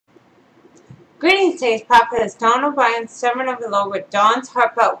Greetings, today's prophet is Dawn O'Brien, servant of the Lord with Dawn's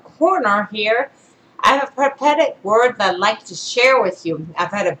Heartfelt Corner here. I have a prophetic word that I'd like to share with you. I've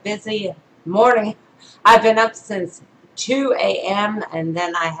had a busy morning. I've been up since 2 a.m. and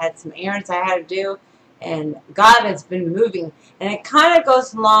then I had some errands I had to do, and God has been moving. And it kind of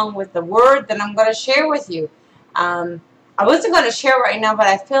goes along with the word that I'm going to share with you. I wasn't going to share it right now, but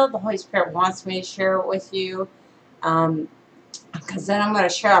I feel the Holy Spirit wants me to share it with you. Because then I'm going to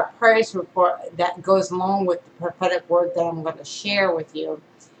share a praise report that goes along with the prophetic word that I'm going to share with you.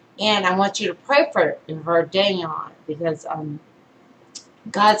 And I want you to pray for Daniel, because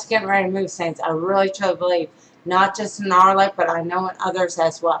God's getting ready to move, saints. I really truly believe, not just in our life, but I know in others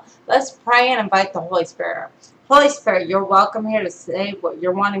as well. Let's pray and invite the Holy Spirit. Holy Spirit, you're welcome here to say what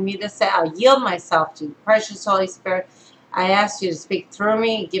you're wanting me to say. I yield myself to you, precious Holy Spirit. I ask you to speak through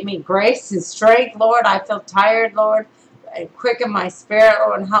me, give me grace and strength, Lord. I feel tired, Lord. And quicken my spirit,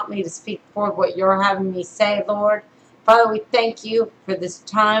 Lord, and help me to speak forward what you're having me say, Lord. Father, we thank you for this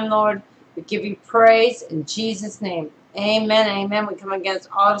time, Lord. We give you praise in Jesus' name. Amen, amen. We come against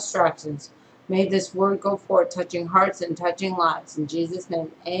all distractions. May this word go forth, touching hearts and touching lives. In Jesus'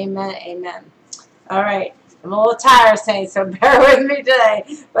 name, amen, amen. All right. I'm a little tired, saints, so bear with me today.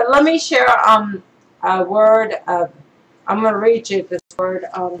 But let me share a word of, I'm going to read you this word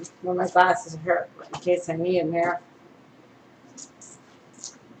when my glasses hurt, in case I need them here.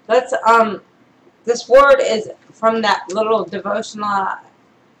 Let's this word is from that little devotional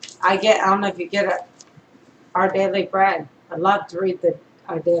I get. I don't know if you get it, Our Daily Bread. I love to read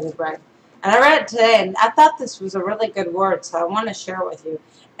Our Daily Bread, and I read it today, and I thought this was a really good word, so I want to share with you.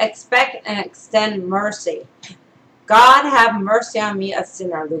 Expect and extend mercy. God have mercy on me, a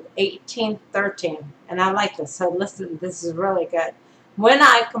sinner. Luke 18:13, and I like this. So listen, this is really good. When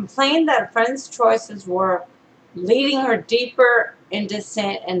I complained that a friend's choices were leading her deeper into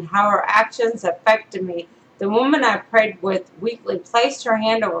sin and how her actions affected me, the woman I prayed with weekly placed her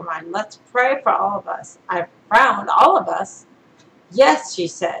hand over mine. Let's pray for all of us. I frowned. All of us? Yes, she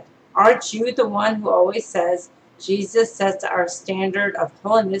said. Aren't you the one who always says Jesus sets our standard of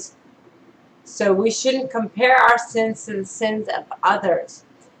holiness, so we shouldn't compare our sins to the sins of others?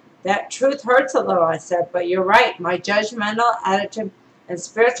 That truth hurts a little, I said, but you're right. My judgmental attitude and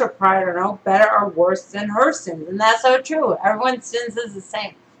spiritual pride are no better or worse than her sins. And that's so true. Everyone's sins is the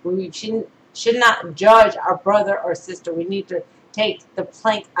same. We should not judge our brother or sister. We need to take the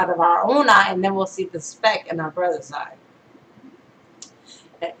plank out of our own eye, and then we'll see the speck in our brother's eye.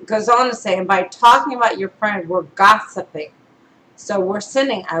 It goes on to say, and by talking about your friend, we're gossiping. So we're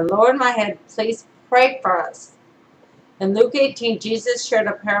sinning. I lowered my head. Please pray for us. In Luke 18, Jesus shared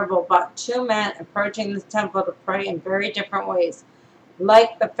a parable about two men approaching the temple to pray in very different ways.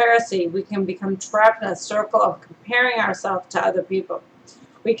 Like the Pharisee, we can become trapped in a circle of comparing ourselves to other people.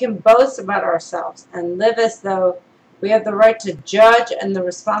 We can boast about ourselves and live as though we have the right to judge and the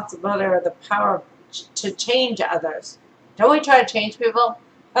responsibility or the power to change others. Don't we try to change people?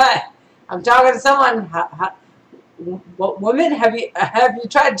 Hey, I'm talking to someone. What women have you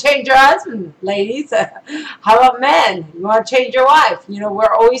tried to change your husband, ladies? How about men? You want to change your wife? You know,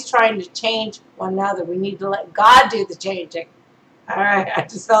 we're always trying to change one another. We need to let God do the changing. All right, I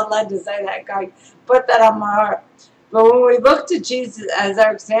just felt led to say that. God put that on my heart. But when we look to Jesus as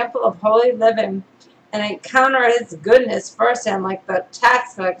our example of holy living and encounter his goodness firsthand, like the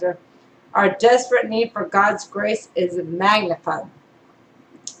tax collector, our desperate need for God's grace is magnified.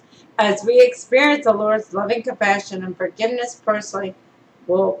 As we experience the Lord's loving compassion and forgiveness personally,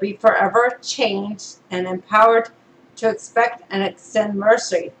 we'll be forever changed and empowered to expect and extend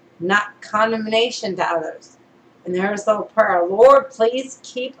mercy, not condemnation to others. And there's the little prayer. Lord, please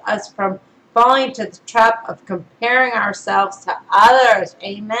keep us from falling into the trap of comparing ourselves to others.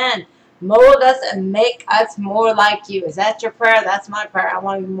 Amen. Mold us and make us more like you. Is that your prayer? That's my prayer. I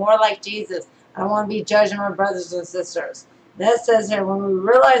want to be more like Jesus. I don't want to be judging my brothers and sisters. That says here, when we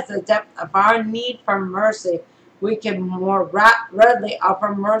realize the depth of our need for mercy, we can more readily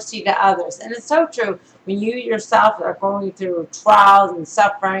offer mercy to others. And it's so true. When you yourself are going through trials and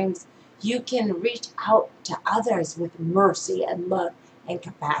sufferings, you can reach out to others with mercy and love and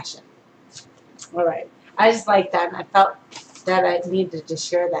compassion. All right. I just like that, and I felt that I needed to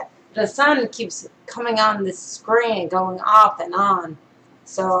share that. The sun keeps coming on this screen, going off and on.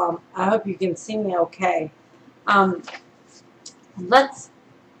 So I hope you can see me okay.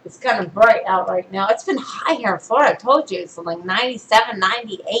 It's kind of bright out right now. It's been high here in Florida. I told you it's like 97,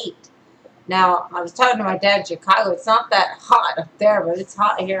 98. Now, I was talking to my dad in Chicago. It's not that hot up there, but it's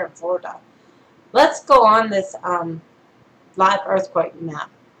hot here in Florida. Let's go on this live earthquake map.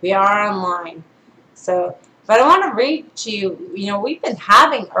 We are online. So But I want to read to you, we've been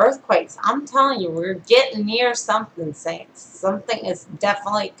having earthquakes. I'm telling you, we're getting near something, saints. Something is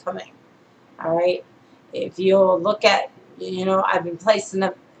definitely coming. All right. If you'll look at, I've been placing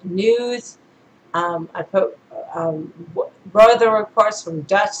up news. I put weather reports from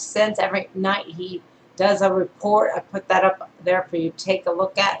Dutch Sense. Every night he does a report. I put that up there for you to take a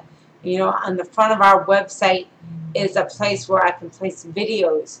look at. On the front of our website is a place where I can place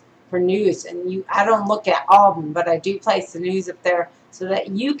videos for news. And I don't look at all of them, but I do place the news up there so that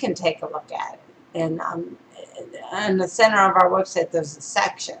you can take a look at it. And in the center of our website, there's a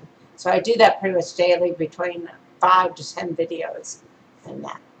section. So I do that pretty much daily, between 5 to 10 videos and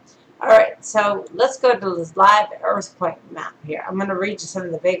that. All right, so let's go to this live earthquake map here. I'm going to read you some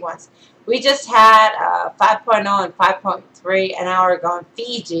of the big ones. We just had 5.0 and 5.3 an hour ago in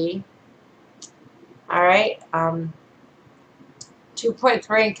Fiji. All right,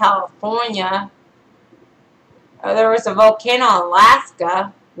 2.3 in California. There was a volcano in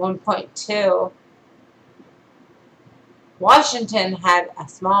Alaska, 1.2. Washington had a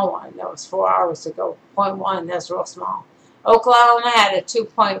small one. That was 4 hours ago, 0.1. That's real small. Oklahoma had a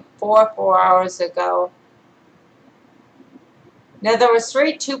 2.4 4 hours ago. Now there was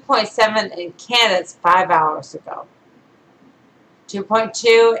 2.7 in Canada 5 hours ago.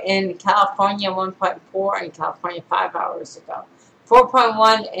 2.2 in California, 1.4 in California 5 hours ago.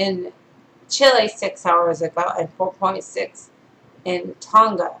 4.1 in Chile 6 hours ago, and 4.6 in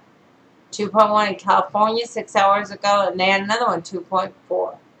Tonga. 2.1 in California 6 hours ago, and they had another one,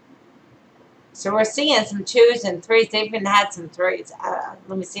 2.4. So we're seeing some 2s and 3s. They've even had some 3s.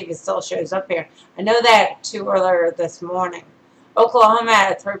 Let me see if it still shows up here. I know that 2 earlier this morning. Oklahoma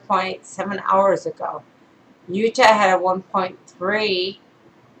had a 3.7 hours ago. Utah had a 1.3.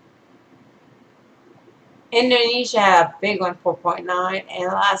 Indonesia had a big one, 4.9. And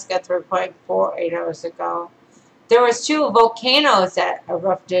Alaska, 3.4 8 hours ago. There was 2 volcanoes that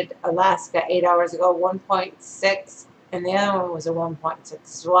erupted Alaska 8 hours ago, 1.6. And the other one was a 1.6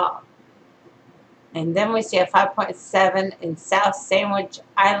 as well. And then we see a 5.7 in South Sandwich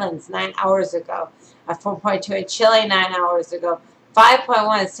Islands 9 hours ago. A 4.2 in Chile 9 hours ago.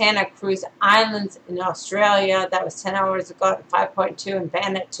 5.1 in Santa Cruz Islands in Australia. That was 10 hours ago. And 5.2 in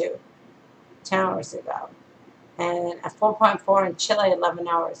Vanuatu 10 hours ago. And a 4.4 in Chile 11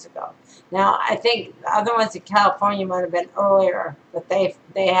 hours ago. Now, I think the other ones in California might have been earlier. But they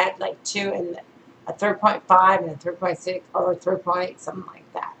had like 2 and a 3.5 and a 3.6 or 3 point something like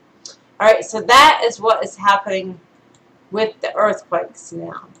that. Alright, so that is what is happening with the earthquakes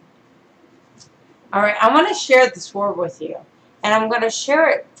now. Alright, I want to share this word with you. And I'm going to share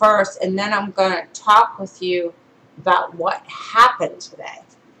it first, and then I'm going to talk with you about what happened today.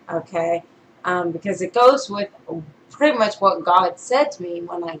 Okay? Because it goes with pretty much what God said to me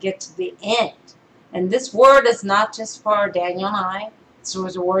when I get to the end. And this word is not just for Daniel and I. This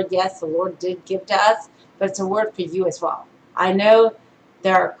was a word, yes, the Lord did give to us, but it's a word for you as well. I know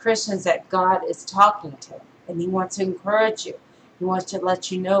there are Christians that God is talking to, and He wants to encourage you. He wants to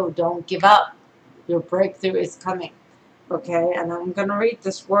let you know, don't give up. Your breakthrough is coming. Okay, and I'm going to read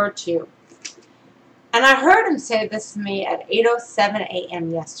this word to you. And I heard Him say this to me at 8:07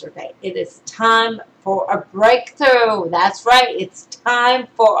 a.m. yesterday. It is time for a breakthrough. That's right, it's time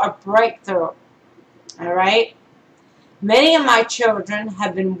for a breakthrough. All right? Many of my children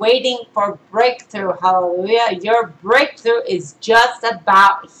have been waiting for breakthrough. Hallelujah. Your breakthrough is just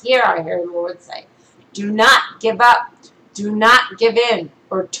about here, I hear the Lord say. Do not give up. Do not give in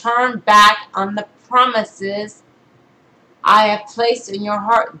or turn back on the promises I have placed in your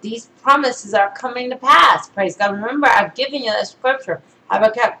heart. These promises are coming to pass. Praise God. Remember, I've given you that scripture.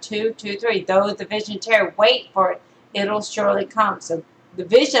 Habakkuk 2:2-3. Though the vision tarry, wait for it. It'll surely come. So the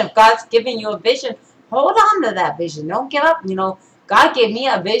vision, if God's giving you a vision, hold on to that vision. Don't give up. God gave me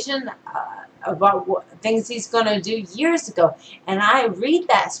a vision about things He's going to do years ago. And I read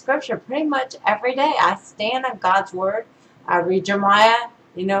that scripture pretty much every day. I stand on God's word. I read Jeremiah,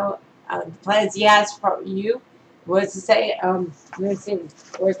 the plans He has for you. What does it say? Let me see.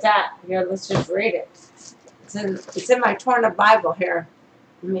 Where's that? Here, let's just read it. It's in my torn up Bible here.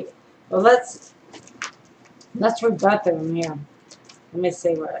 Let's read both of them here. Let me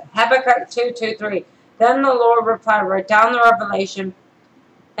see where. Habakkuk 2:2-3. Then the Lord replied, write down the revelation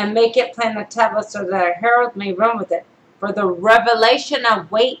and make it plain on tablets so that a herald may run with it. For the revelation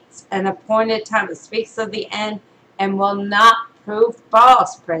awaits an appointed time. It speaks of the end and will not prove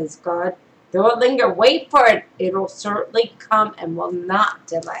false. Praise God. Though it linger, wait for it. It will certainly come and will not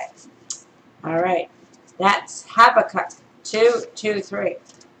delay. All right. That's Habakkuk 2:2-3.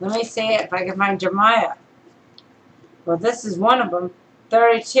 Let me see if I can find Jeremiah. Well, this is one of them.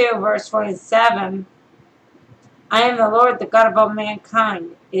 32, verse 27. I am the Lord, the God of all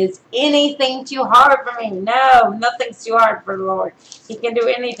mankind. Is anything too hard for me? No, nothing's too hard for the Lord. He can do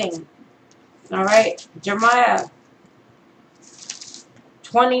anything. All right, Jeremiah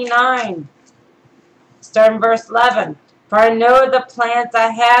 29, starting verse 11. For I know the plans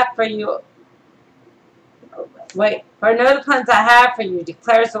I have for you. For I know the plans I have for you,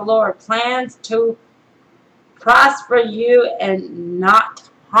 declares the Lord. Plans to prosper you and not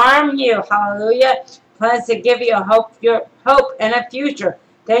harm you. Hallelujah. Plans to give you hope and a future.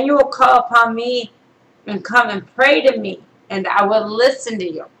 Then you will call upon me and come and pray to me, and I will listen to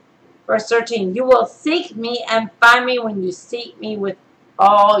you. Verse 13, you will seek me and find me when you seek me with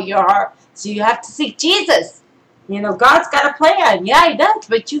all your heart. So you have to seek Jesus. You know, God's got a plan. Yeah, He does.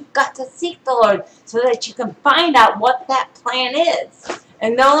 But you've got to seek the Lord so that you can find out what that plan is.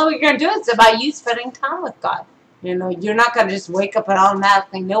 And the only way you're going to do it is about you spending time with God. You know, you're not going to just wake up and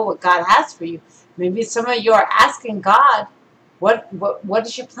automatically know what God has for you. Maybe some of you are asking God, what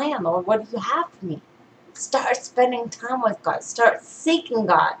is your plan, Lord? What do you have for me? Start spending time with God. Start seeking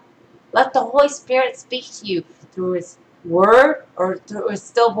God. Let the Holy Spirit speak to you through His Word or through His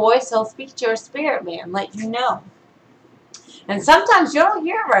still voice. He'll speak to your spirit, man, let you know. And sometimes you don't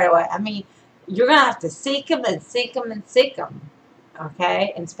hear it right away. I mean, you're going to have to seek Him and seek Him and seek Him.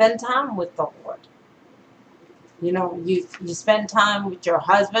 Okay? And spend time with the Lord. You know, you spend time with your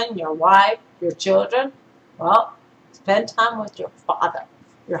husband, your wife, your children. Well, spend time with your Father,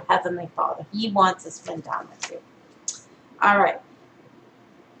 your Heavenly Father. He wants to spend time with you. All right.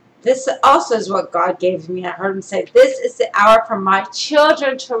 This also is what God gave me. I heard Him say, this is the hour for my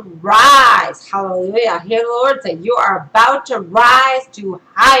children to rise. Hallelujah. I hear the Lord say, you are about to rise to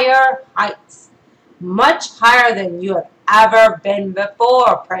higher heights. Much higher than you have ever been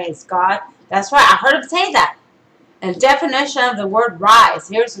before. Praise God. That's right. I heard Him say that. And definition of the word rise.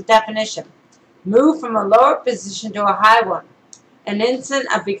 Here's the definition. Move from a lower position to a high one. An instant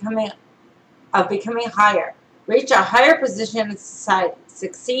of becoming higher. Reach a higher position in society.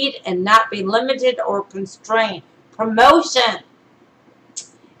 Succeed and not be limited or constrained. Promotion.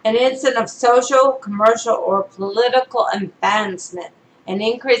 An instant of social, commercial, or political advancement. An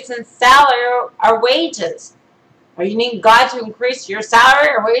increase in salary or wages. Or you need God to increase your salary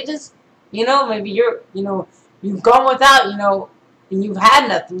or wages? You know, maybe you've gone without, and you've had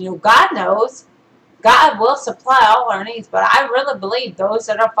nothing. God knows. God will supply all our needs, but I really believe those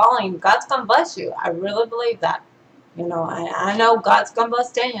that are following, God's going to bless you. I really believe that. I know God's going to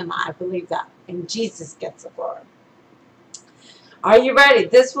bless Daniel, and I believe that. And Jesus gets the glory. Are you ready?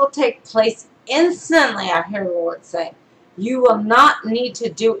 This will take place instantly, I hear the Lord say. You will not need to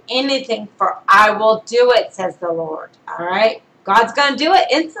do anything, for I will do it, says the Lord. All right? God's going to do it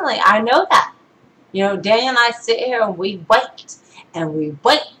instantly. I know that. Daniel and I sit here and we wait, and we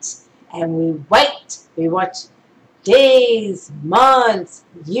wait, and we wait. We watch days, months,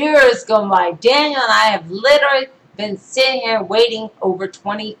 years go by. Daniel and I have literally been sitting here waiting over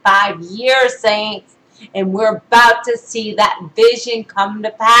 25 years, saints, and we're about to see that vision come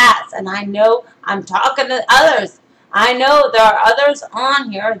to pass. And I know I'm talking to others. I know there are others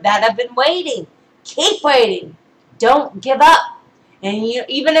on here that have been waiting. Keep waiting. Don't give up. And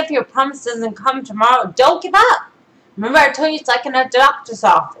even if your promise doesn't come tomorrow, don't give up. Remember I told you it's like in a doctor's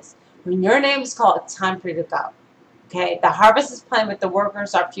office. When your name is called, it's time for you to go. Okay? The harvest is plenty, but the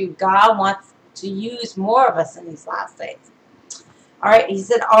workers are few. God wants to use more of us in these last days. Alright, He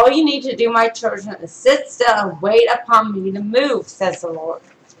said, all you need to do, my children, is sit still and wait upon me to move, says the Lord.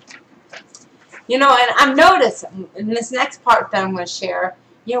 And I've noticed in this next part that I'm going to share,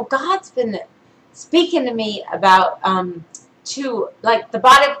 God's been speaking to me about, like the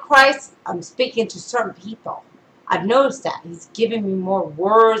body of Christ, I'm speaking to certain people. I've noticed that. He's giving me more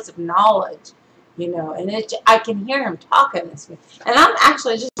words of knowledge, and I can hear Him talking this way. And I'm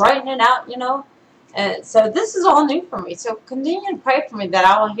actually just writing it out, And so this is all new for me. So continue to pray for me that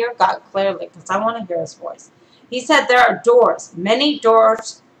I will hear God clearly, because I want to hear His voice. He said there are doors, many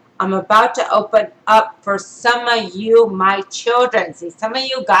doors I'm about to open up for some of you, my children. See, some of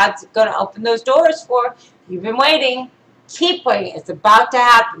you, God's going to open those doors for. You've been waiting. Keep waiting. It's about to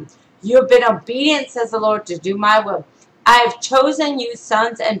happen. You have been obedient, says the Lord, to do my will. I have chosen you,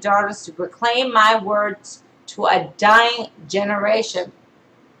 sons and daughters, to proclaim my words to a dying generation.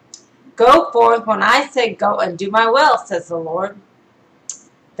 Go forth when I say go and do my will, says the Lord.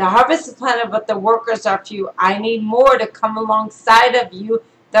 The harvest is plenty, but the workers are few. I need more to come alongside of you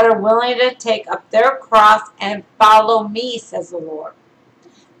that are willing to take up their cross and follow me, says the Lord.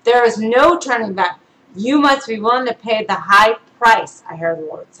 There is no turning back. You must be willing to pay the high price, I hear the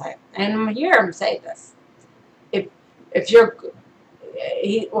Lord say. And I hear Him say this.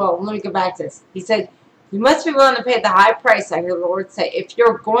 Well, let me go back to this. He said, You must be willing to pay the high price, I hear the Lord say, if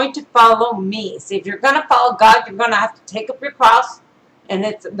you're going to follow me. See, if you're going to follow God, you're going to have to take up your cross,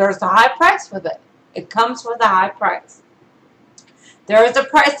 and there's a high price with it. It comes with a high price. There is a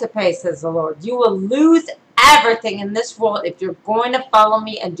price to pay, says the Lord. You will lose everything in this world if you're going to follow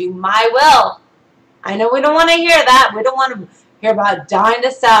me and do my will. I know we don't want to hear that. We don't want to hear about dying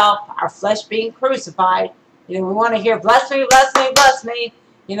to self, our flesh being crucified. You know, we want to hear, bless me, bless me, bless me.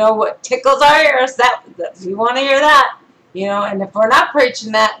 You know, what tickles our ears, that we want to hear that. You know, and if we're not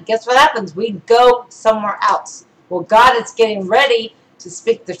preaching that, guess what happens? We go somewhere else. Well, God is getting ready to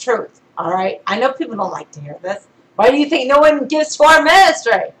speak the truth. All right? I know people don't like to hear this. Why do you think no one gives to our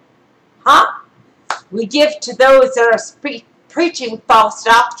ministry? Huh? We give to those that are preaching false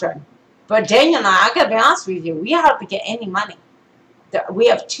doctrine. But Daniel and I got to be honest with you, we hardly get any money. We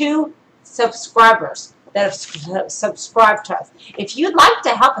have 2 subscribers that have subscribed to us. If you'd like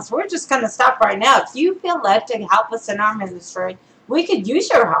to help us, we're just going to stop right now. If you feel led to help us in our ministry, we could use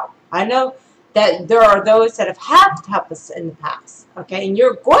your help. I know that there are those that have helped us in the past, okay? And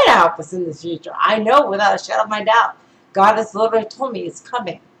you're going to help us in the future. I know without a shadow of my doubt. God has literally told me it's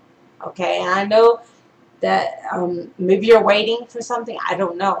coming, okay? And I know that maybe you're waiting for something. I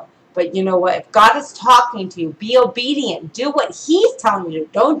don't know. But you know what? If God is talking to you, be obedient. Do what He's telling you to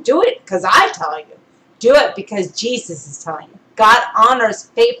do. Don't do it because I tell you. Do it because Jesus is telling you. God honors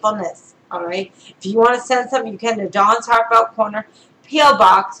faithfulness, all right? If you want to send something, you can to Dawn's Heartfelt Corner, P.O.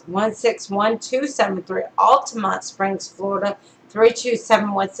 Box 161273, Altamont Springs, Florida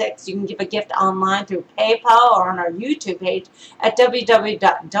 32716. You can give a gift online through PayPal or on our YouTube page at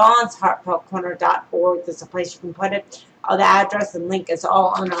www.dawnsheartfeltcorner.org. There's a place you can put it. The address and link is all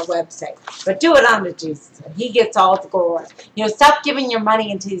on our website. But do it unto Jesus. He gets all the glory. You know, stop giving your money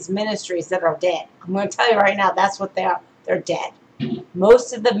into these ministries that are dead. I'm going to tell you right now, that's what they are. They're dead.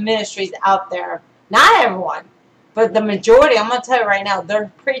 Most of the ministries out there, not everyone, but the majority, I'm going to tell you right now,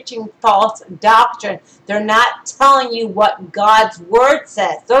 they're preaching false doctrine. They're not telling you what God's word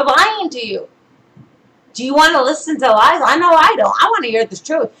says. They're lying to you. Do you want to listen to lies? I know I don't. I want to hear the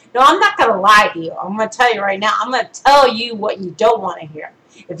truth. No, I'm not going to lie to you. I'm going to tell you right now. I'm going to tell you what you don't want to hear.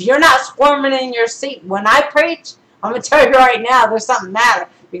 If you're not squirming in your seat when I preach, I'm going to tell you right now there's something matter.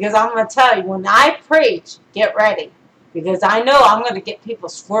 Because I'm going to tell you, when I preach, get ready. Because I know I'm going to get people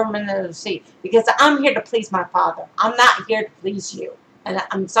squirming in their seat. Because I'm here to please my Father. I'm not here to please you. And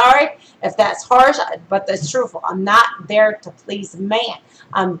I'm sorry if that's harsh, but that's truthful. I'm not there to please man.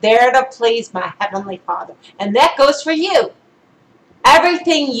 I'm there to please my Heavenly Father. And that goes for you.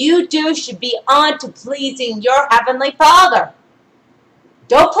 Everything you do should be on to pleasing your Heavenly Father.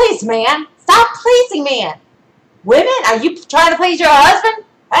 Don't please man. Stop pleasing man. Women, are you trying to please your husband?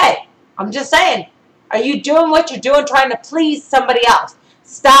 Hey, I'm just saying. Are you doing what you're doing trying to please somebody else?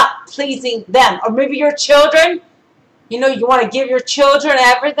 Stop pleasing them. Or maybe your children. You know, you want to give your children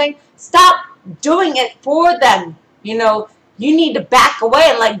everything. Stop doing it for them. You know, you need to back away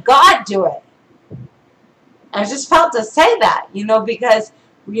and let God do it. I just felt to say that, you know, because,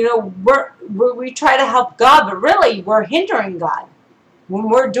 you know, we try to help God, but really we're hindering God. When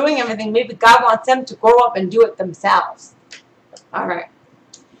we're doing everything, maybe God wants them to grow up and do it themselves. All right.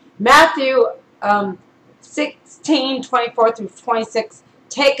 Matthew 16:24-26.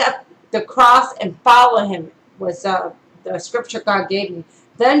 Take up the cross and follow him was the scripture God gave me.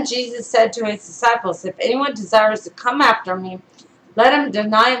 Then Jesus said to his disciples, if anyone desires to come after me, let him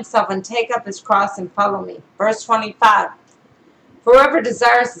deny himself and take up his cross and follow me. Verse 25. For whoever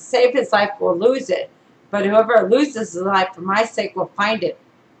desires to save his life will lose it, but whoever loses his life for my sake will find it.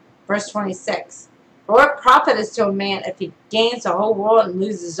 Verse 26. For what profit is to a man if he gains the whole world and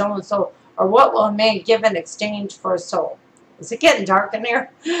loses his own soul? Or what will a man give in exchange for a soul? Is it getting dark in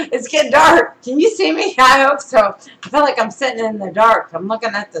here? It's getting dark. Can you see me? I hope so. I feel like I'm sitting in the dark. I'm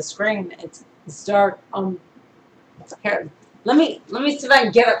looking at the screen. It's dark. Here, let me see if I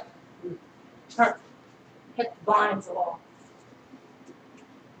can get up. Hit the blinds a little.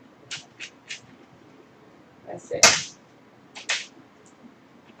 Let's see.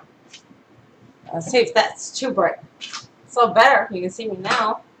 Let's see if that's too bright. It's a little better. You can see me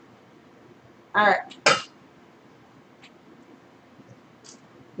now. All right.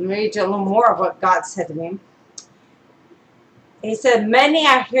 Let me read you a little more of what God said to me. He said, many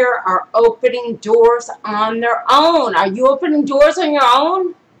I hear are opening doors on their own. Are you opening doors on your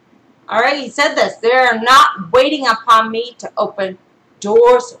own? All right, he said this. They are not waiting upon me to open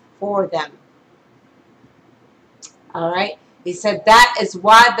doors for them. All right. He said, that is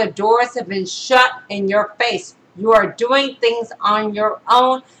why the doors have been shut in your face. You are doing things on your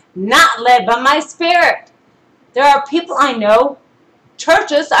own, not led by my Spirit. There are people I know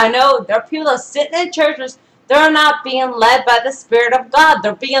churches, I know there are people that are sitting in churches, they're not being led by the Spirit of God.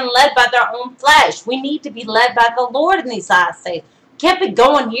 They're being led by their own flesh. We need to be led by the Lord in these last days. We can't be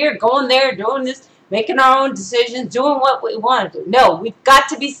going here, going there, doing this, making our own decisions, doing what we want to do. No, we've got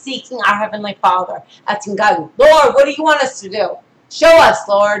to be seeking our Heavenly Father, asking God, Lord, what do you want us to do? Show us,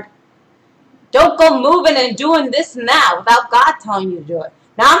 Lord. Don't go moving and doing this and that without God telling you to do it.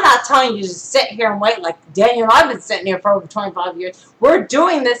 Now, I'm not telling you to sit here and wait like Daniel and I have been sitting here for over 25 years. We're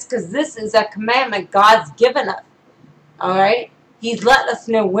doing this because this is a commandment God's given us. All right? He's letting us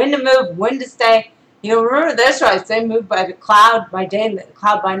know when to move, when to stay. You know, remember the Israelites, they moved by the cloud by day and the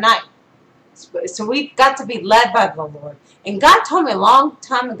cloud by night. So we've got to be led by the Lord. And God told me a long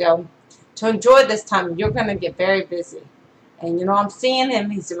time ago to enjoy this time. You're going to get very busy. And, you know, I'm seeing him.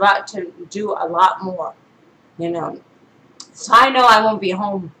 He's about to do a lot more, you know. So I know I won't be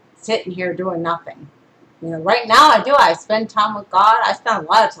home sitting here doing nothing. You know, right now I do. I spend time with God. I spend a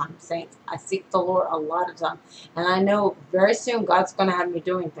lot of time, saints. I seek the Lord a lot of time. And I know very soon God's going to have me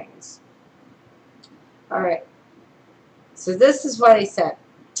doing things. All right. So this is what he said.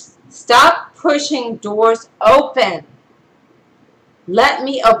 Stop pushing doors open. Let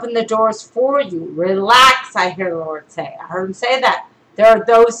me open the doors for you. Relax, I hear the Lord say. I heard him say that. There are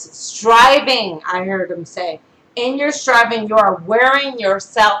those striving, I heard him say. In your striving, you are wearing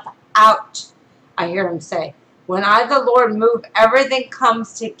yourself out, I hear him say. When I, the Lord, move, everything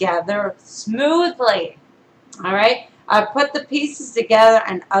comes together smoothly. All right? I put the pieces together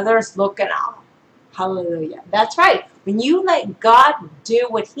and others look at all. Hallelujah. That's right. When you let God do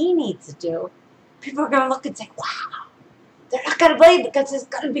what he needs to do, people are going to look and say, wow. They're not going to believe because it's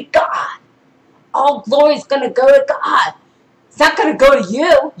going to be God. All glory is going to go to God. It's not going to go to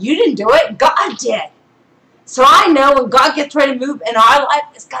you. You didn't do it. God did. So I know when God gets ready to move in our life,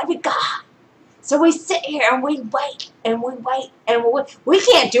 it's got to be God. So we sit here and we wait and we wait and we wait. We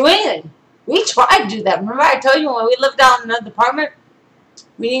can't do anything. We tried to do that. Remember I told you when we lived down in another apartment,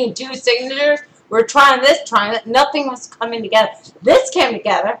 we needed 2 signatures. We're trying this, trying that. Nothing was coming together. This came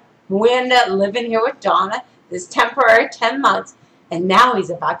together. We ended up living here with Donna, this temporary 10 months, and now he's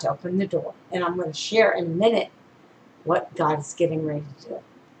about to open the door. And I'm going to share in a minute what God is getting ready to do.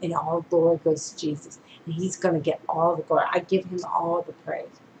 And all glory goes to Jesus. And he's going to get all the glory. I give him all the praise.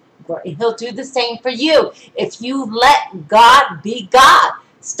 And he'll do the same for you. If you let God be God.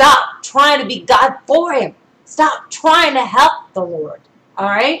 Stop trying to be God for him. Stop trying to help the Lord. All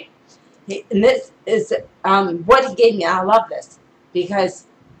right? And this is what he gave me. I love this. Because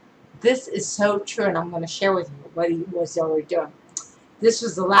this is so true. And I'm going to share with you what he was already doing. This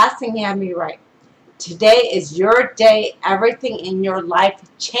was the last thing he had me write. Today is your day. Everything in your life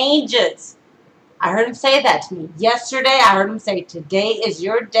changes. I heard him say that to me. Yesterday, I heard him say, today is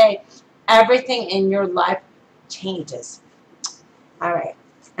your day. Everything in your life changes. All right.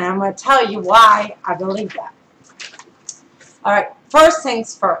 And I'm going to tell you why I believe that. All right. First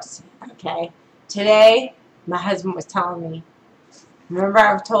things first. Okay. Today, my husband was telling me, remember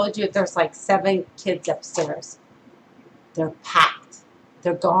I've told you there's like 7 kids upstairs. They're packed.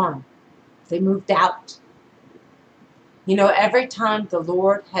 They're gone. They moved out. You know, every time the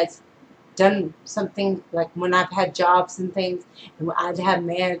Lord has done something, like when I've had jobs and things, and I'd have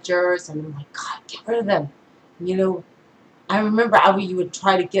managers, and I'm like, God, get rid of them. You know, I remember you would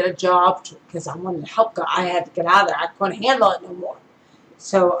try to get a job because I wanted to help God. I had to get out of there. I couldn't handle it no more.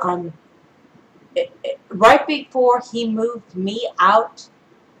 So, right before he moved me out,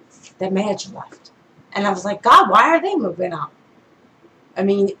 the manager left. And I was like, God, why are they moving out? I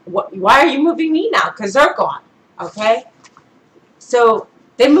mean, why are you moving me now? Because they're gone. Okay? So,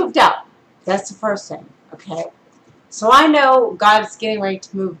 they moved out. That's the first thing. Okay? So, I know God is getting ready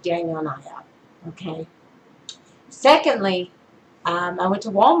to move Daniel and I out. Okay? Secondly, I went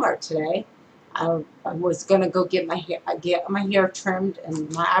to Walmart today. I was going to go get my hair trimmed and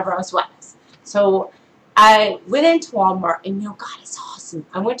my eyebrows waxed. So, I went into Walmart, and you know, God is awesome.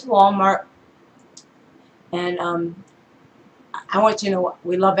 I went to Walmart, and I want you to know what,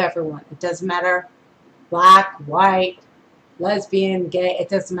 we love everyone. It doesn't matter, black, white, lesbian, gay, it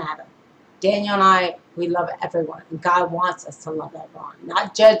doesn't matter. Daniel and I, we love everyone. And God wants us to love everyone.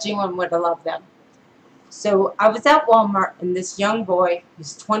 Not judging when we're to love them. So I was at Walmart, and this young boy,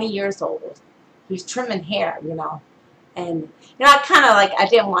 who's 20 years old, he was trimming hair, you know. And, you know, I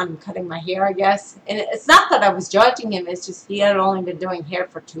didn't want him cutting my hair, I guess. And it's not that I was judging him. It's just he had only been doing hair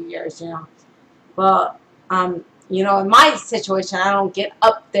for 2 years, you know. Well, you know, in my situation, I don't get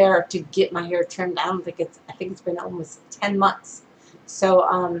up there to get my hair trimmed. I think it's been almost 10 months.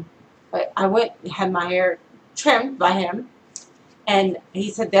 So, but I went and had my hair trimmed by him. And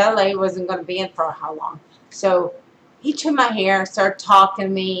he said the other lady wasn't going to be in for how long. So he trimmed my hair, started talking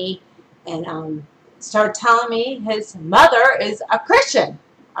to me, and started telling me his mother is a Christian.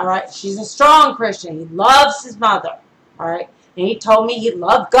 All right, she's a strong Christian. He loves his mother. All right, and he told me he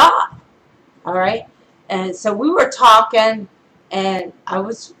loved God. All right, and so we were talking, and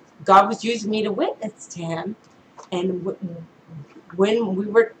God was using me to witness to him. And when we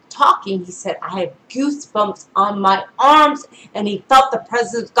were talking, he said, I have goosebumps on my arms, and he felt the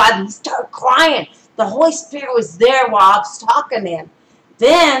presence of God, and he started crying. The Holy Spirit was there while I was talking to him.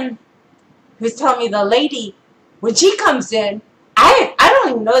 Then he was telling me the lady, when she comes in, I don't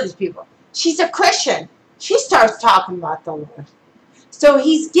even know these people. She's a Christian. She starts talking about the Lord. So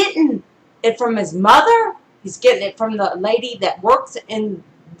he's getting it from his mother. He's getting it from the lady that works in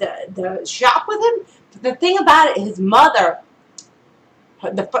the shop with him. But the thing about it, his mother,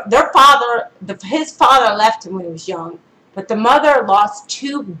 his father left him when he was young. But the mother lost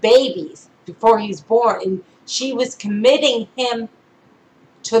 2 babies before he was born. And she was committing him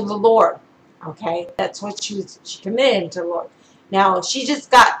to the Lord. Okay? That's what she committed him to the Lord. Now, she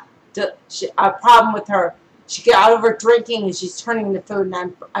just got a problem with her. She got out of her drinking and she's turning to food,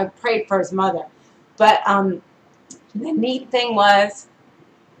 and I prayed for his mother. But the neat thing was,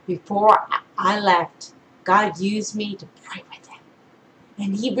 before I left, God used me to pray with him.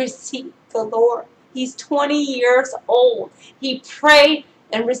 And he received the Lord. He's 20 years old. He prayed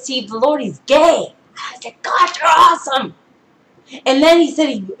and received the Lord. He's gay. I said, God, you're awesome. And then he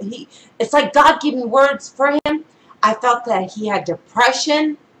said, it's like God gave me words for him. I felt that he had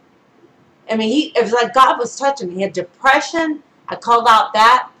depression. I mean, it was like God was touching him. He had depression. I called out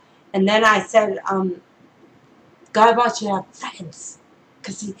that. And then I said, God wants you to have friends.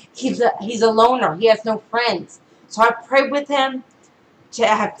 Because he's a loner. He has no friends. So I prayed with him to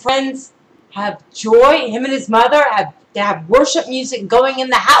have friends, have joy. Him and his mother have worship music going in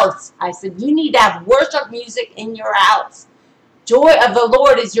the house. I said, you need to have worship music in your house. Joy of the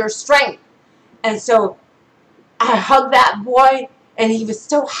Lord is your strength. And so I hugged that boy, and he was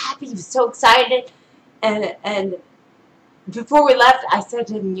so happy. He was so excited. And before we left, I said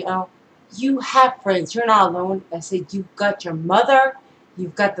to him, you have friends. You're not alone. I said, you've got your mother.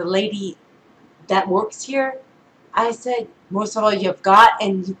 You've got the lady that works here. I said, most of all, you've got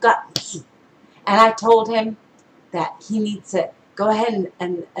me. And I told him that he needs to go ahead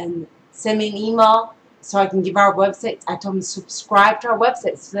and send me an email so I can give our website. I told him to subscribe to our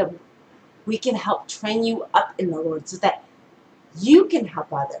website so that we can help train you up in the Lord so that you can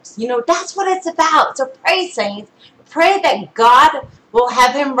help others. That's what it's about. So pray, saints. Pray that God will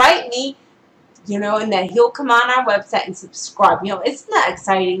have him write me, and that he'll come on our website and subscribe. Isn't that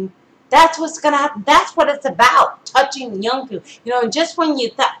exciting? That's what's going to happen. That's what it's about, touching young people. Just when you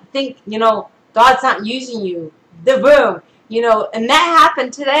think, God's not using you, the boom, and that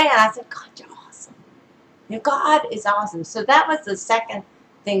happened today, and I said, God, you're awesome. God is awesome. So that was the second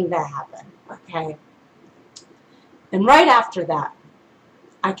thing that happened, okay? And right after that,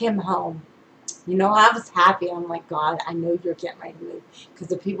 I came home. I was happy. I'm like, God, I know you're getting ready to leave. Because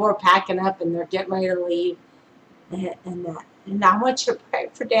the people are packing up and they're getting ready to leave. And I want you to pray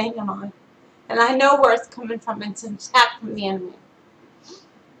for Daniel and I. And I know where it's coming from. It's an attack from the enemy.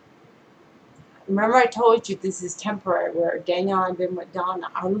 Remember I told you this is temporary, where Daniel and I have been with Donna.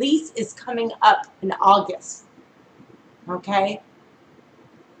 Our lease is coming up in August. Okay?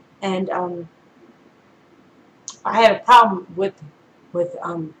 And I had a problem with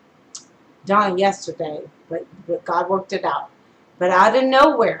Donna yesterday, but God worked it out. But out of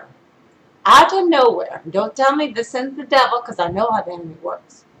nowhere, don't tell me this isn't the devil, because I know how the enemy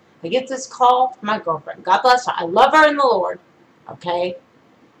works. I get this call from my girlfriend. God bless her. I love her in the Lord, okay?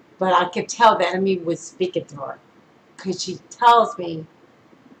 But I could tell the enemy was speaking to her, because she tells me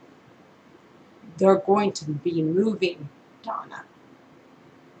they're going to be moving, Donna.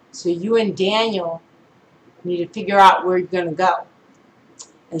 So you and Daniel need to figure out where you're going to go.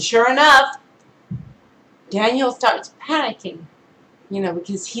 And sure enough, Daniel starts panicking,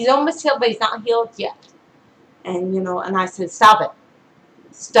 because he's almost healed, but he's not healed yet. And, and I said, stop it.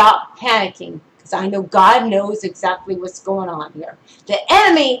 Stop panicking, because I know God knows exactly what's going on here. The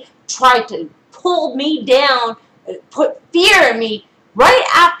enemy tried to pull me down, put fear in me, right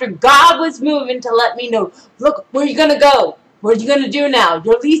after God was moving to let me know, look, where are you going to go? What are you going to do now?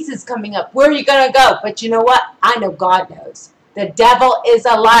 Your lease is coming up. Where are you going to go? But you know what? I know God knows. The devil is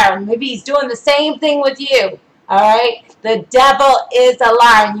a liar. Maybe he's doing the same thing with you. All right? The devil is a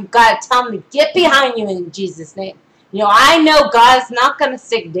liar. And you've got to tell him to get behind you in Jesus' name. I know God's not going to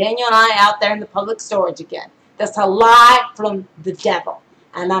stick Daniel and I out there in the public storage again. That's a lie from the devil.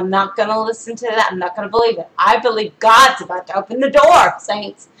 And I'm not going to listen to that. I'm not going to believe it. I believe God's about to open the door,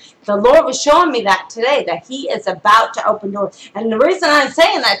 saints. The Lord was showing me that today, that He is about to open doors. And the reason I'm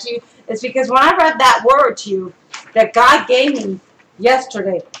saying that to you is because when I read that word to you that God gave me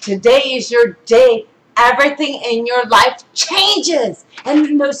yesterday, today is your day. Everything in your life changes. And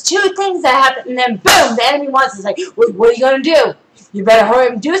then those two things that happen, and then boom, the enemy wants to say, well, what are you going to do? You better hurry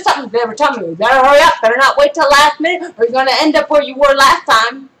up and do something. They were telling me, you better hurry up. Better not wait till last minute, or you're going to end up where you were last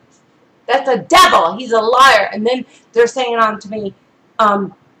time. That's a devil. He's a liar. And then they're saying on to me,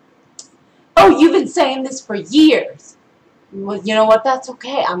 oh, you've been saying this for years. Well, you know what? That's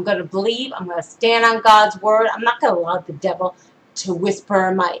okay. I'm going to believe. I'm going to stand on God's word. I'm not going to allow the devil to whisper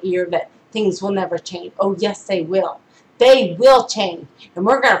in my ear that things will never change. Oh, yes, they will. They will change. And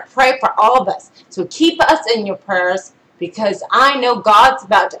we're going to pray for all of us. So keep us in your prayers, because I know God's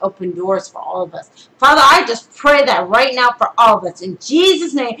about to open doors for all of us. Father, I just pray that right now for all of us. In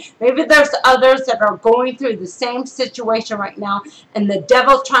Jesus' name, maybe there's others that are going through the same situation right now, and the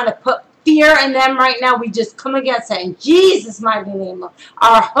devil's trying to put fear in them right now. We just come against that in Jesus' mighty name, Lord.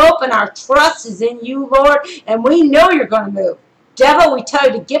 Our hope and our trust is in you, Lord, and we know you're going to move. Devil, we tell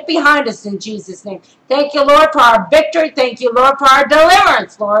you to get behind us in Jesus' name. Thank you, Lord, for our victory. Thank you, Lord, for our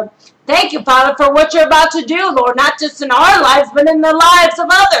deliverance, Lord. Thank you, Father, for what you're about to do, Lord, not just in our lives, but in the lives of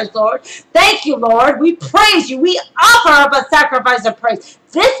others, Lord. Thank you, Lord. We praise you. We offer up a sacrifice of praise.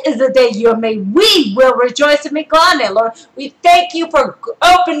 This is the day you have made. We will rejoice and be glad in it, Lord. We thank you for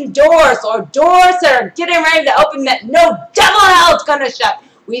open doors, or doors that are getting ready to open that no devil in hell is going to shut.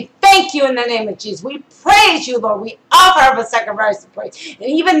 We thank you in the name of Jesus. We praise you, Lord. We offer up a sacrifice of praise. And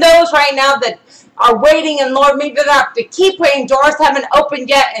even those right now that are waiting, and Lord, maybe they have to keep waiting. Doors haven't opened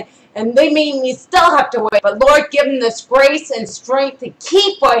yet, and they mean we still have to wait. But Lord, give them this grace and strength to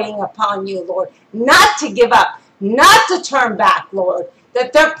keep waiting upon you, Lord. Not to give up. Not to turn back, Lord.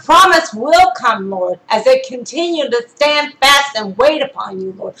 That their promise will come, Lord, as they continue to stand fast and wait upon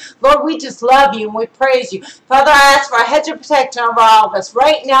you, Lord. Lord, we just love you and we praise you. Father, I ask for a hedge of protection over all of us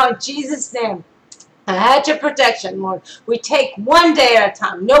right now in Jesus' name. A hedge of protection, Lord. We take one day at a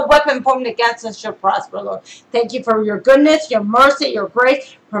time. No weapon formed against us shall prosper, Lord. Thank you for your goodness, your mercy, your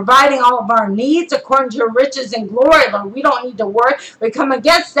grace, providing all of our needs according to your riches and glory, Lord. We don't need to worry. We come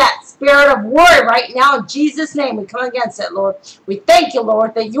against that spirit of worry right now in Jesus' name. We come against it, Lord. We thank you,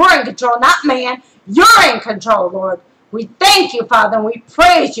 Lord, that you're in control, not man. You're in control, Lord. We thank you, Father, and we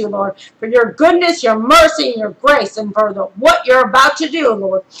praise you, Lord, for your goodness, your mercy, and your grace, and for what you're about to do,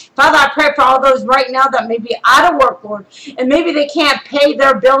 Lord. Father, I pray for all those right now that may be out of work, Lord, and maybe they can't pay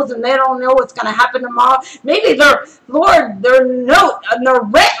their bills and they don't know what's going to happen tomorrow. Maybe their rent,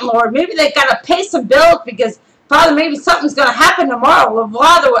 Lord, maybe they got to pay some bills because, Father, maybe something's going to happen tomorrow. Well,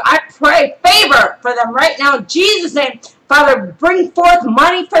 Father, I pray favor for them right now in Jesus' name. Father, bring forth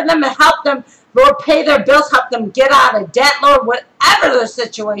money for them and help them, Lord, pay their bills, help them get out of debt, Lord, whatever their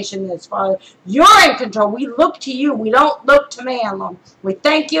situation is, Father. You're in control. We look to you. We don't look to man, Lord. We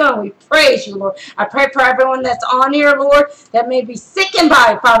thank you and we praise you, Lord. I pray for everyone that's on here, Lord, that may be sick in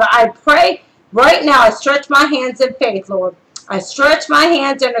body, Father. I pray right now. I stretch my hands in faith, Lord. I stretch my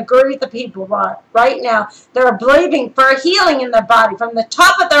hands and agree with the people right now. They're believing for healing in their body, from the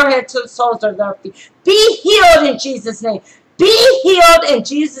top of their head to the soles of their feet. Be healed in Jesus' name. Be healed in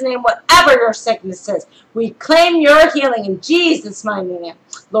Jesus' name, whatever your sickness is. We claim your healing in Jesus' mighty name.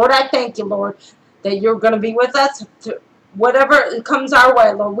 Lord, I thank you, Lord, that you're going to be with us. Whatever comes our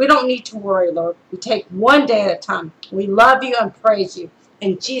way, Lord, we don't need to worry, Lord. We take one day at a time. We love you and praise you.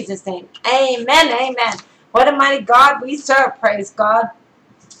 In Jesus' name, amen, amen. What a mighty God we serve, praise God.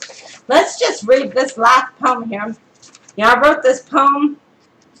 Let's just read this last poem here. I wrote this poem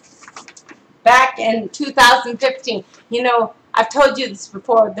back in 2015. You know, I've told you this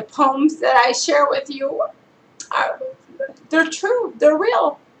before. The poems that I share with you, they're true. They're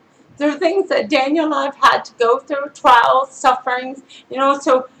real. They're things that Daniel and I have had to go through, trials, sufferings. You know,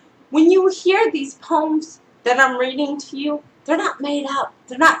 so when you hear these poems that I'm reading to you, they're not made up.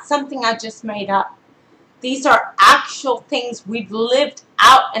 They're not something I just made up. These are actual things we've lived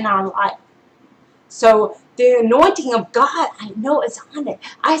out in our life. So the anointing of God, I know, is on it.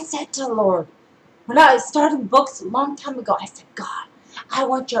 I said to the Lord, when I started books a long time ago, I said, God, I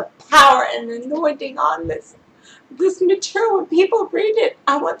want your power and anointing on this material. When people read it,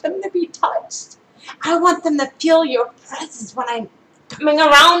 I want them to be touched. I want them to feel your presence when I'm coming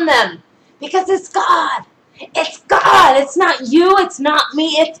around them. Because it's God. It's God. It's not you. It's not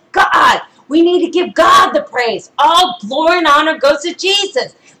me. It's God. We need to give God the praise. All glory and honor goes to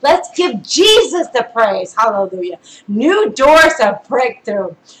Jesus. Let's give Jesus the praise. Hallelujah. New doors of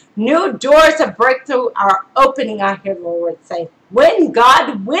breakthrough. New doors of breakthrough are opening, I hear the Lord say. When,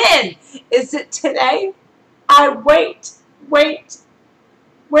 God, when? Is it today? I wait,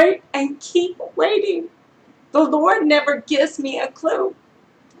 and keep waiting. The Lord never gives me a clue.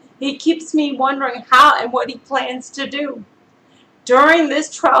 He keeps me wondering how and what He plans to do. During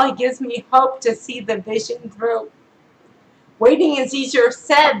this trial, He gives me hope to see the vision through. Waiting is easier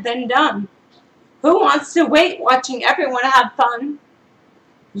said than done. Who wants to wait watching everyone have fun?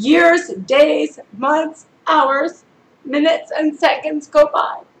 Years, days, months, hours, minutes, and seconds go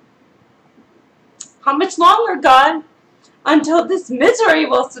by. How much longer, God, until this misery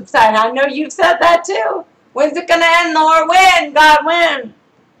will subside? I know you've said that too. When's it going to end, Lord? When, God, when?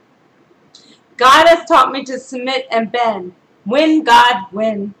 God has taught me to submit and bend. When, God,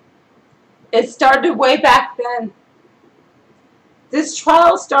 when? It started way back then. This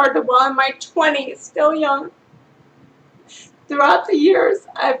trial started while in my 20s, still young. Throughout the years,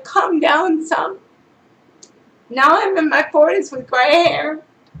 I've come down some. Now I'm in my 40s with gray hair.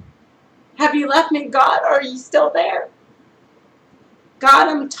 Have you left me, God, or are you still there? God,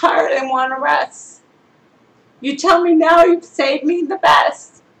 I'm tired and want to rest. You tell me now you've saved me the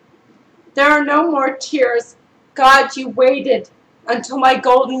best. There are no more tears. God, you waited until my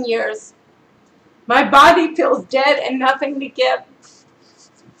golden years. My body feels dead and nothing to give.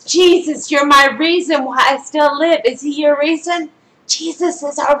 Jesus, you're my reason why I still live. Is He your reason? Jesus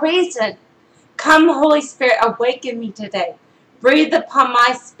is our reason. Come, Holy Spirit, awaken me today. Breathe upon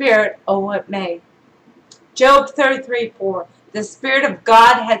my spirit, oh, it may. Job 33:4. The Spirit of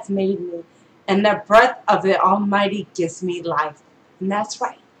God has made me, and the breath of the Almighty gives me life. And that's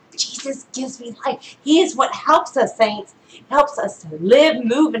right. Jesus gives me life. He is what helps us, saints. He helps us to live,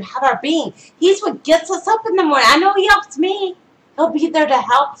 move, and have our being. He's what gets us up in the morning. I know He helps me. He'll be there to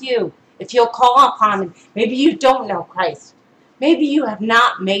help you if you'll call upon Him. Maybe you don't know Christ. Maybe you have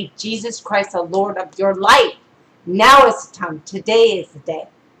not made Jesus Christ the Lord of your life. Now is the time. Today is the day.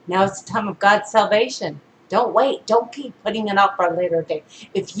 Now is the time of God's salvation. Don't wait. Don't keep putting it off for a later day.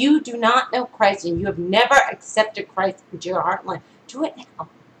 If you do not know Christ and you have never accepted Christ into your heart and life, do it now.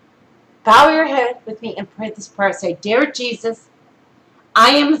 Bow your head with me and pray this prayer. Say, Dear Jesus,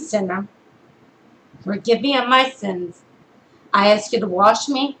 I am a sinner. Forgive me of my sins. I ask you to wash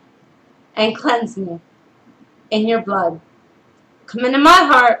me and cleanse me in your blood. Come into my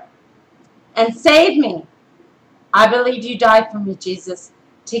heart and save me. I believe you died for me, Jesus,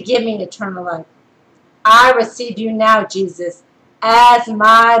 to give me eternal life. I receive you now, Jesus, as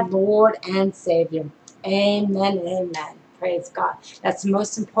my Lord and Savior. Amen and amen. Praise God. That's the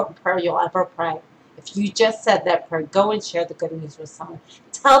most important prayer you'll ever pray. If you just said that prayer, go and share the good news with someone.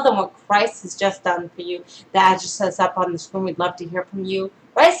 Tell them what Christ has just done for you. The address is up on the screen. We'd love to hear from you.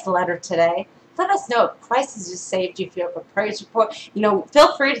 Write us a letter today. Let us know if Christ has just saved you. If you have a praise report,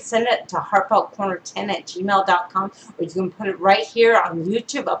 feel free to send it to heartfeltcorner10@gmail.com, or you can put it right here on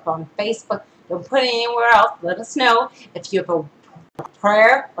YouTube, up on Facebook. Don't put it anywhere else. Let us know if you have a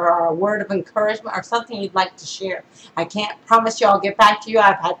prayer or a word of encouragement or something you'd like to share. I can't promise you I'll get back to you.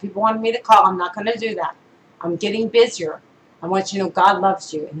 I've had people wanting me to call. I'm not going to do that. I'm getting busier. I want you to know God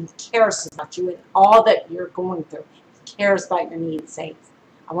loves you and He cares about you and all that you're going through. He cares about your needs, saints.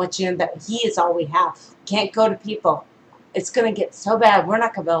 I want you to know that He is all we have. Can't go to people. It's going to get so bad, we're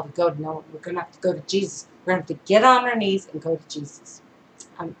not going to be able to go to no one. We're going to have to go to Jesus. We're going to have to get on our knees and go to Jesus.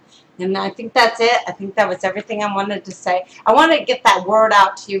 And I think that's it. I think that was everything I wanted to say. I wanted to get that word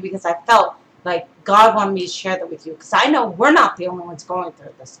out to you because I felt like God wanted me to share that with you. Because I know we're not the only ones going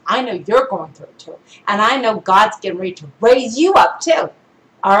through this. I know you're going through it too. And I know God's getting ready to raise you up too.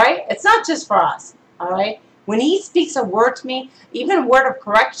 All right? It's not just for us. All right? When He speaks a word to me, even a word of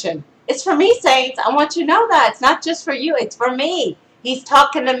correction, it's for me, saints. I want you to know that. It's not just for you. It's for me. He's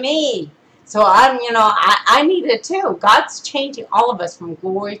talking to me. So I need it too. God's changing all of us from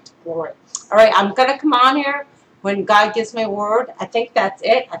glory to glory. All right, I'm going to come on here when God gives me a word. I think that's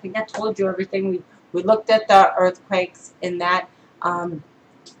it. I think I told you everything. We looked at the earthquakes in that.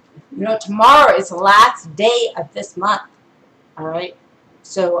 Tomorrow is the last day of this month. All right.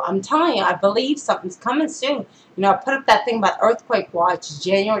 So I'm telling you, I believe something's coming soon. I put up that thing about Earthquake Watch,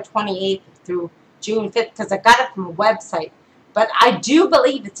 January 28th through June 5th, because I got it from a website. But I do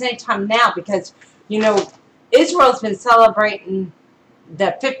believe it's any time now because, Israel's been celebrating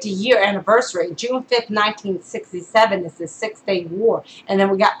the 50-year anniversary. June 5th, 1967 is the Six-Day War. And then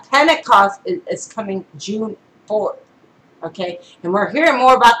we got Pentecost is coming June 4th. Okay? And we're hearing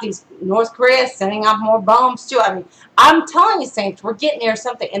more about these North Korea sending out more bombs too. I mean, I'm telling you, saints, we're getting near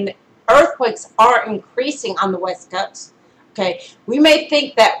something. And the earthquakes are increasing on the West Coast. Okay, we may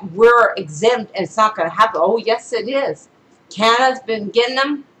think that we're exempt and it's not going to happen. Oh, yes, it is. Canada's been getting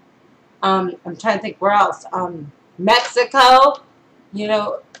them. I'm trying to think where else. Mexico, you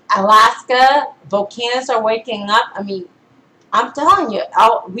know, Alaska, volcanoes are waking up. I mean, I'm telling you,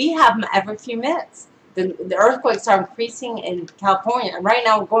 we have them every few minutes. The earthquakes are increasing in California. And right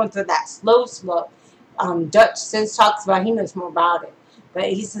now we're going through that slow slope. Dutch since talks about, he knows more about it. But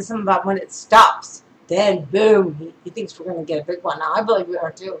he says something about when it stops, then boom, he thinks we're going to get a big one. Now, I believe we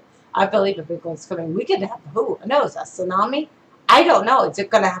are too. I believe a big one's coming. We could have, who knows, a tsunami? I don't know. Is it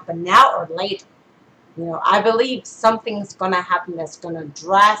going to happen now or later? You know, I believe something's going to happen that's going to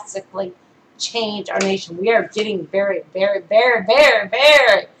drastically change our nation. We are getting very, very, very, very,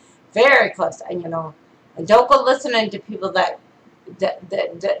 very, very close. And, you know, and don't go listening to people that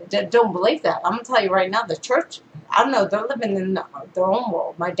don't believe that. I'm going to tell you right now, the church, I don't know, they're living in their own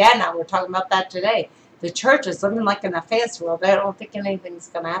world. My dad and I were talking about that today. The church is living like in a fantasy world. They don't think anything's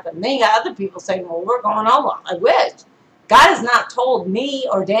going to happen. Then you got other people saying, well, we're going home. I wish. God has not told me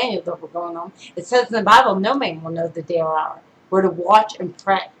or Daniel that we're going home. It says in the Bible, no man will know the day or hour. We're to watch and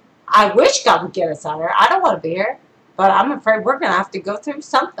pray. I wish God would get us out of here. I don't want to be here. But I'm afraid we're going to have to go through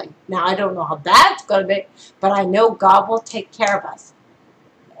something. Now, I don't know how bad it's going to be, but I know God will take care of us.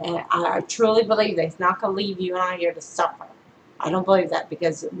 And I truly believe that He's not going to leave you and I here to suffer. I don't believe that,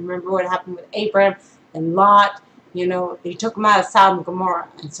 because remember what happened with Abraham and Lot. You know, He took them out of Sodom and Gomorrah.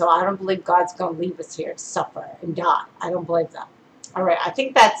 And so I don't believe God's going to leave us here to suffer and die. I don't believe that. All right, I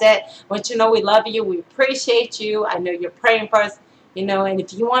think that's it. I want you to know we love you. We appreciate you. I know you're praying for us. You know, and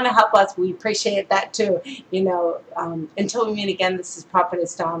if you want to help us, we appreciate that too. You know, until we meet again, this is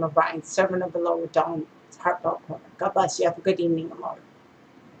Prophetess Dawn O'Brien, servant of the Lord, Dawn's Heartfelt Corner. God bless you. Have a good evening, Lord.